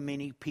so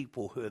many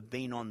people who have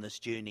been on this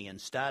journey and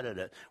started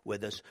it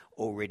with us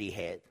already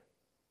had.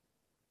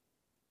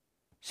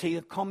 See,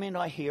 a comment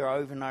I hear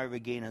over and over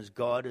again is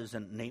God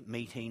isn't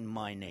meeting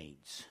my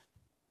needs.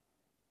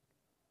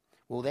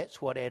 Well,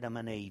 that's what Adam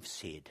and Eve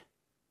said.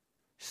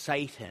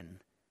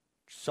 Satan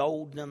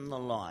sold them the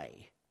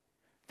lie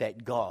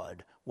that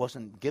God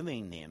wasn't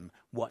giving them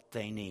what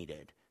they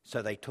needed,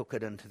 so they took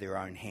it into their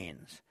own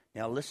hands.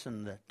 Now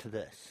listen to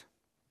this.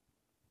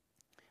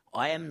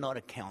 I am not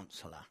a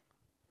counsellor,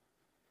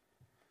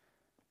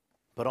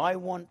 but I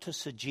want to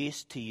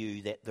suggest to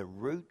you that the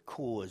root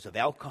cause of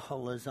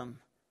alcoholism,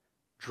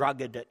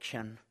 drug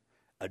addiction,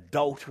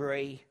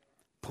 adultery,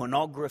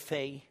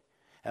 pornography,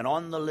 and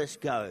on the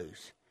list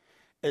goes,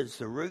 is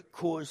the root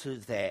cause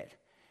of that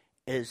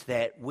is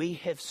that we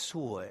have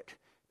sought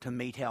to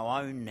meet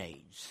our own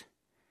needs.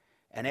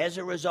 And as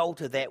a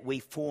result of that, we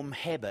form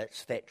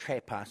habits that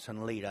trap us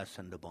and lead us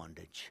into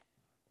bondage.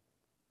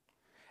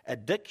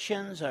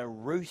 Addictions are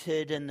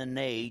rooted in the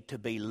need to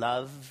be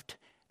loved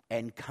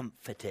and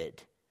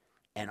comforted,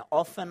 and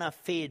often are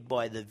fed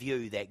by the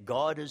view that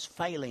God is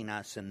failing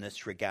us in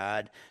this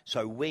regard,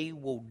 so we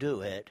will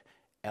do it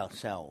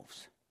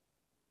ourselves.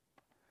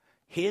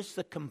 Here's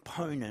the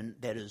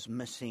component that is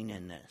missing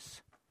in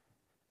this.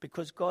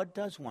 Because God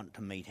does want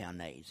to meet our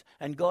needs.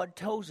 And God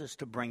tells us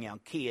to bring our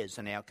cares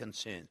and our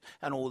concerns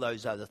and all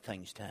those other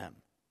things to Him.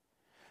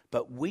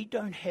 But we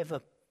don't have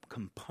a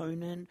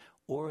component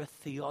or a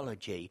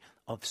theology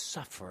of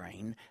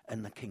suffering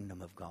in the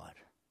kingdom of God.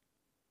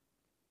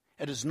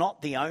 It is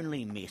not the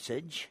only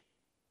message.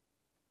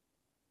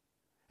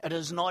 It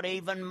is not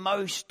even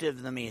most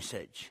of the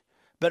message.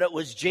 But it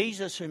was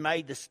Jesus who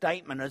made the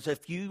statement, as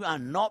if you are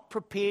not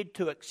prepared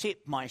to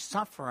accept my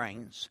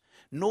sufferings,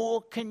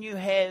 nor can you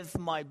have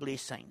my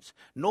blessings,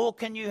 nor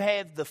can you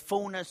have the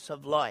fullness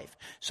of life.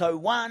 So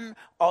one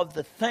of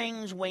the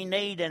things we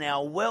need in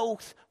our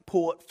wealth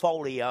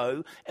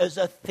portfolio is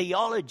a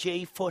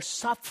theology for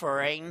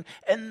suffering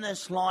in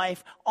this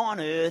life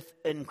on earth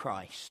in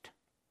Christ.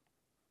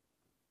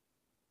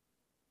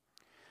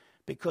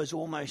 Because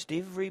almost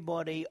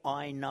everybody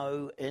I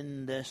know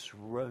in this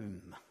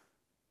room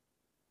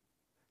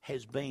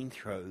has been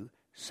through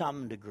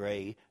some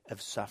degree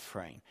of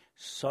suffering.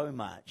 So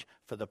much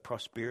for the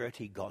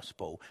prosperity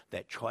gospel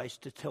that tries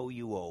to tell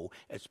you all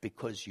it's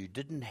because you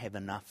didn't have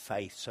enough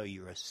faith, so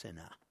you're a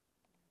sinner.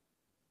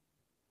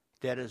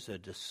 That is a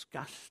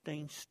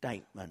disgusting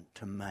statement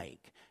to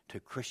make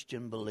to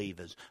Christian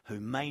believers who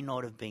may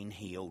not have been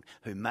healed,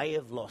 who may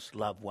have lost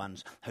loved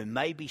ones, who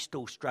may be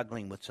still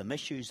struggling with some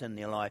issues in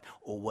their life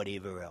or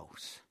whatever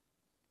else.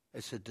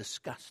 It's a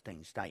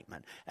disgusting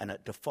statement, and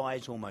it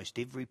defies almost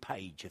every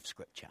page of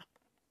Scripture.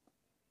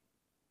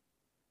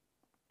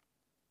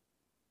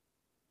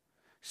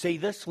 See,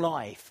 this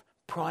life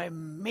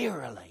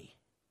primarily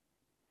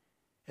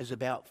is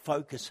about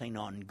focusing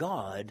on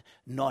God,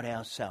 not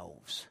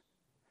ourselves.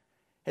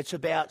 It's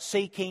about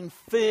seeking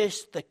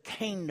first the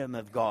kingdom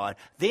of God,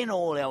 then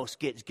all else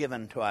gets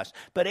given to us.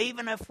 But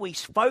even if we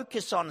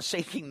focus on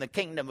seeking the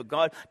kingdom of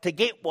God to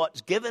get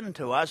what's given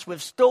to us,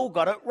 we've still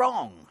got it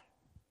wrong.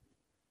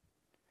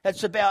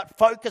 It's about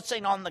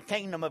focusing on the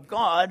kingdom of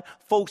God,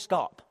 full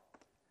stop.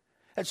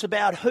 It's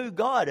about who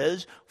God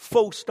is,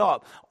 full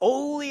stop.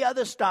 All the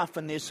other stuff,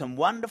 and there's some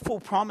wonderful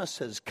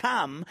promises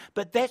come,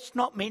 but that's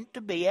not meant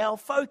to be our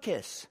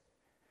focus.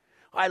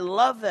 I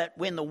love it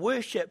when the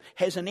worship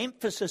has an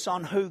emphasis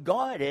on who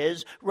God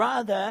is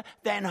rather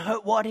than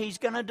what he's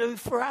going to do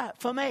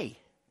for me.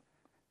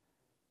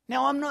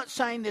 Now, I'm not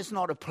saying there's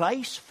not a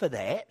place for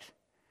that,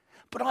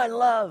 but I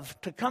love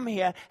to come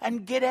here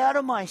and get out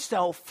of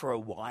myself for a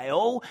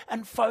while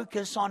and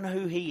focus on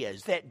who he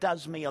is. That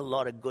does me a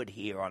lot of good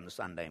here on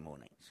Sunday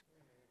mornings.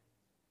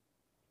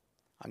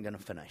 I'm going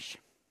to finish.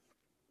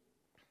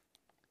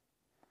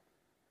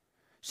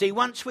 See,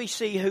 once we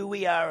see who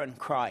we are in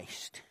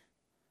Christ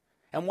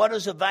and what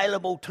is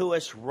available to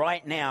us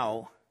right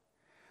now,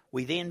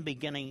 we then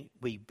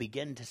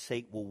begin to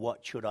seek, well,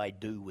 what should I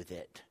do with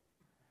it?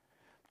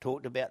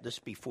 Talked about this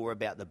before,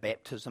 about the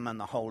baptism and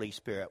the Holy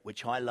Spirit,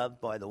 which I love,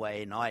 by the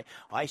way, and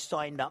I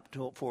signed up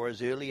for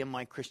as early in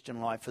my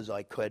Christian life as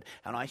I could,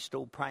 and I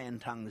still pray in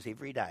tongues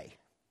every day.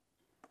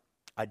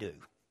 I do.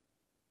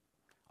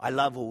 I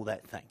love all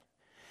that thing.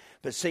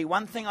 But see,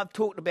 one thing I've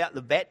talked about,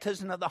 the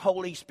baptism of the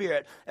Holy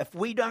Spirit, if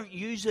we don't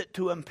use it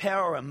to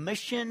empower a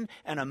mission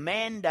and a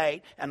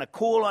mandate and a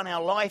call on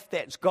our life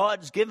that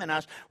God's given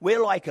us,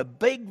 we're like a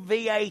big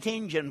V8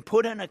 engine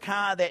put in a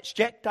car that's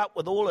jacked up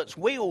with all its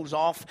wheels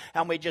off,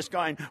 and we're just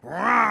going,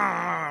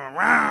 rah,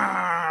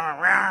 rah,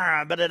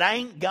 rah, but it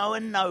ain't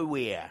going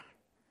nowhere.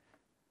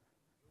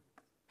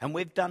 And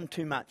we've done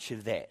too much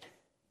of that.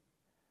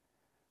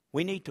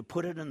 We need to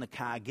put it in the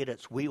car, get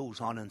its wheels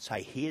on and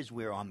say, here's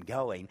where I'm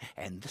going,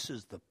 and this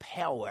is the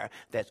power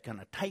that's going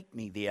to take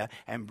me there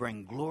and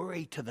bring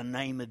glory to the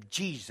name of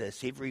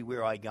Jesus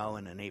everywhere I go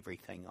and in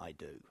everything I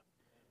do.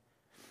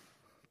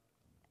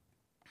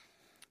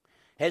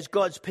 As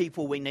God's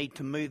people, we need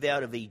to move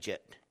out of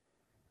Egypt,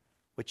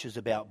 which is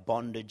about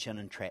bondage and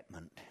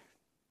entrapment,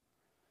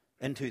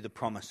 into the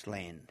promised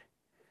land.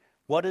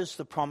 What is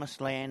the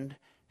promised land?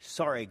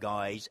 Sorry,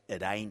 guys,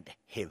 it ain't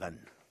heaven.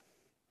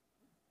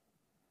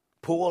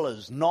 Paul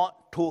is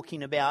not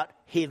talking about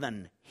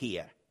heaven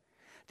here.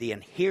 The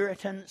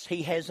inheritance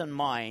he has in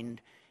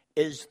mind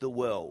is the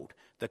world,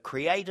 the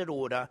created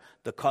order,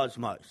 the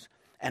cosmos,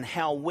 and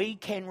how we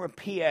can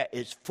repair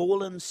its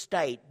fallen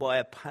state by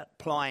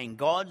applying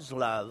God's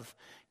love,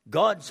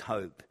 God's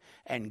hope,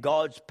 and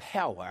God's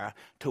power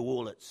to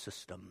all its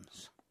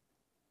systems.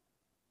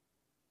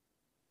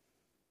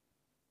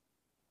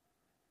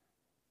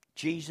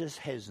 Jesus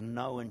has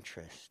no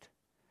interest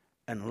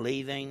in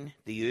leaving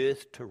the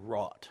earth to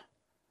rot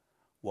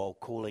while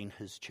calling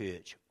his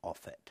church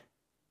off it.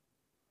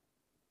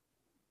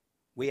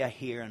 We are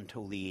here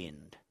until the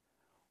end.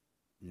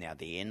 Now,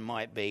 the end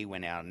might be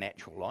when our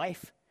natural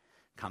life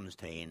comes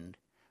to end,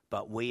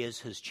 but we as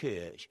his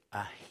church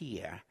are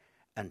here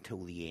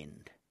until the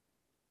end.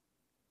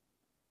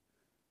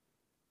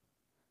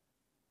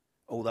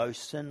 Although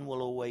sin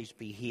will always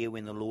be here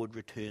when the Lord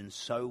returns,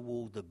 so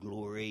will the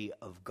glory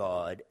of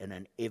God in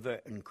an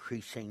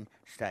ever-increasing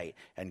state.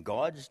 And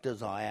God's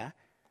desire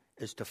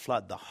is to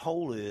flood the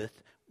whole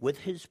earth with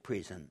his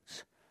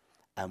presence,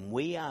 and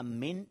we are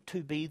meant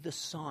to be the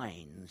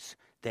signs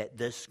that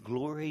this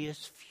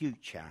glorious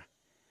future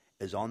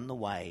is on the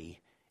way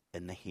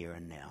in the here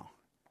and now.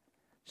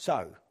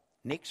 So,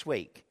 next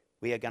week,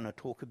 we are going to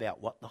talk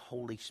about what the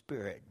Holy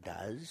Spirit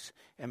does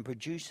and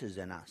produces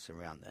in us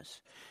around this.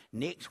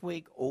 Next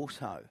week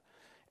also,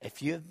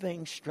 if you've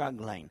been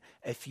struggling,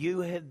 if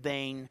you have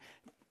been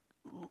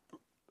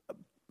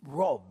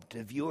robbed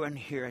of your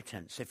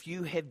inheritance, if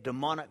you have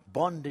demonic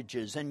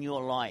bondages in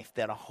your life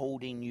that are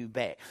holding you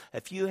back,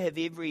 if you have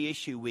every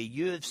issue where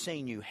you have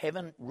seen you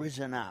haven't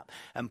risen up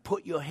and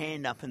put your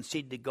hand up and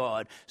said to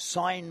God,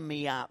 sign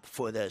me up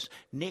for this,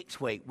 next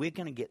week we're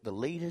going to get the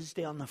leaders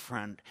down the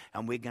front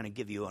and we're going to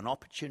give you an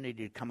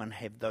opportunity to come and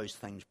have those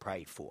things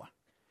prayed for.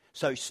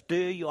 So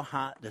stir your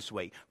heart this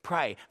week.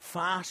 Pray,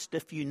 fast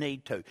if you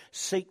need to,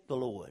 seek the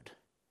Lord.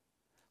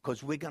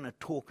 Because we're going to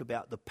talk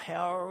about the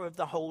power of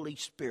the Holy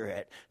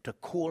Spirit to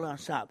call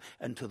us up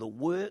into the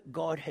work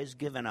God has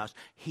given us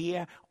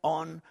here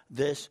on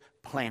this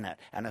planet.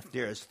 And if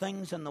there is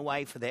things in the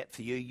way for that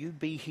for you, you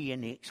be here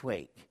next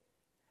week.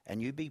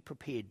 And you be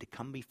prepared to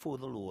come before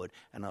the Lord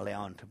and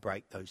allow him to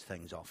break those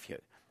things off you.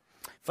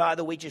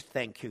 Father, we just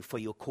thank you for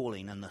your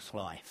calling in this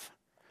life.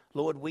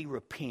 Lord, we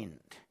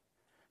repent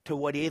to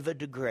whatever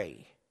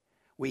degree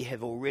we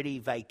have already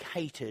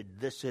vacated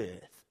this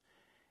earth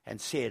and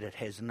said it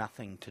has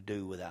nothing to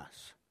do with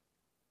us.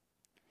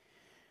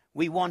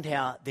 We want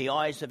the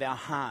eyes of our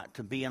heart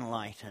to be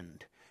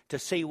enlightened, to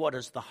see what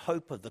is the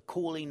hope of the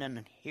calling and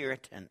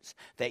inheritance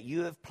that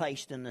you have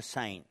placed in the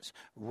saints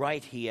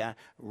right here,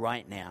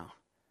 right now.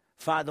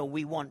 Father,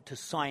 we want to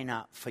sign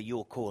up for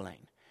your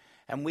calling.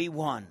 And we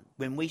want,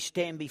 when we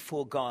stand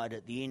before God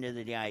at the end of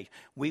the day,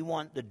 we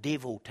want the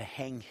devil to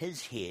hang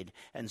his head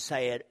and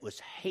say it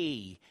was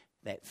he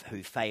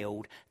who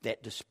failed,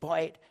 that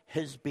despite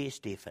his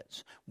best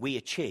efforts, we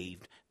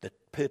achieved the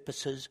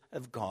purposes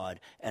of God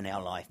in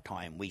our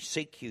lifetime. We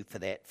seek you for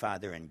that,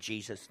 Father, in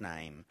Jesus'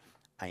 name.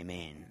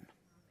 Amen.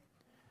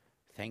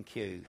 Thank you.